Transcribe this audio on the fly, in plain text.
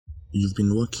You've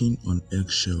been walking on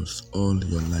eggshells all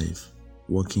your life,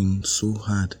 working so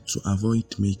hard to avoid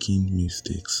making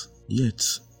mistakes. Yet,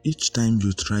 each time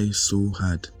you try so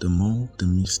hard, the more the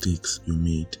mistakes you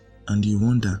made. And you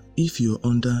wonder if you're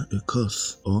under a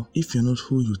curse or if you're not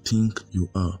who you think you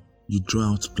are. You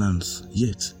draw out plans,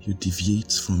 yet you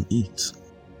deviate from it.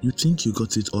 You think you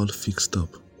got it all fixed up.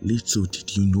 Little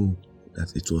did you know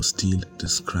that it was still the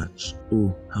scratch.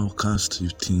 Oh, how cursed you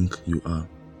think you are.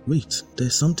 Wait,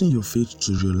 there's something you failed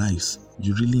to realize.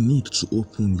 You really need to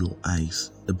open your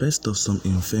eyes. The best of some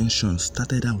inventions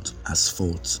started out as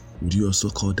faults. Would you also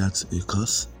call that a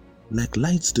curse? Like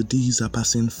lights, the days are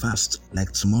passing fast.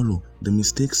 Like tomorrow, the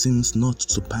mistake seems not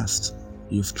to pass.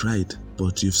 You've tried,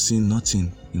 but you've seen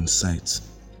nothing in sight.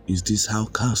 Is this how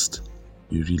cursed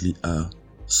you really are?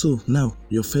 So now,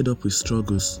 you're fed up with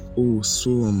struggles. Oh,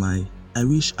 so am I. I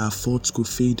wish our faults could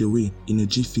fade away in a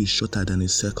jiffy shorter than a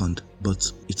second, but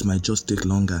it might just take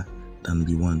longer than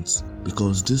we want,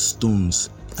 because these stones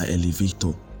are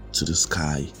elevator to the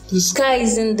sky. The sky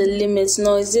isn't the limit,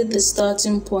 nor is it the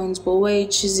starting point, but where you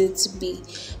choose it to be.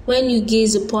 When you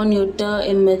gaze upon your dull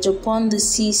image upon the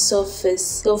sea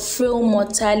surface, your frail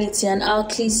mortality and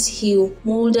Achilles' heel,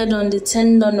 molded on the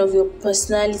tendon of your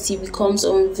personality, becomes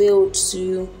unveiled to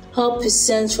you. Help is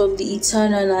sent from the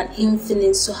eternal and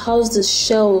infinite to house the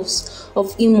shelves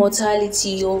of immortality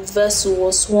your vessel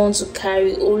was sworn to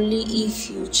carry only if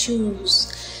you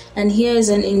choose. And here is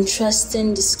an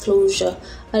interesting disclosure.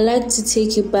 I like to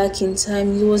take you back in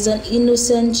time. He was an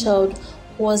innocent child.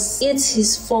 Was it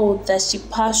his fault that she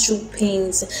passed through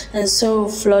pains and sorrow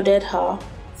flooded her?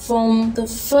 From the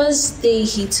first day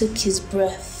he took his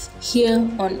breath here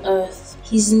on earth,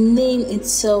 his name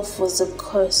itself was a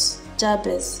curse.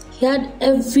 Jabez. He had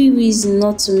every reason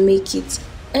not to make it,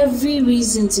 every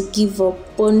reason to give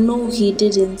up, but no, he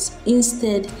didn't.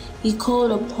 Instead, he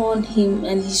called upon him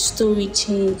and his story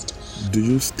changed. Do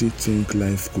you still think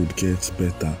life could get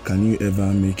better? Can you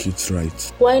ever make it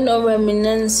right? Why not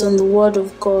reminisce on the word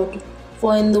of God?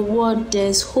 For in the word there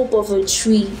is hope of a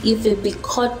tree, if it be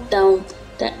cut down,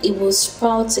 that it will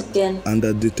sprout again, and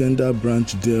that the tender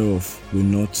branch thereof will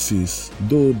not cease,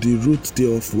 though the root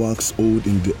thereof wax old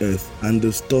in the earth, and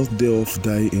the stalk thereof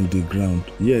die in the ground.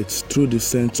 Yet through the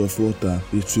scent of water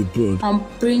it will bud,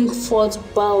 and bring forth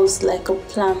boughs like a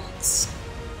plant.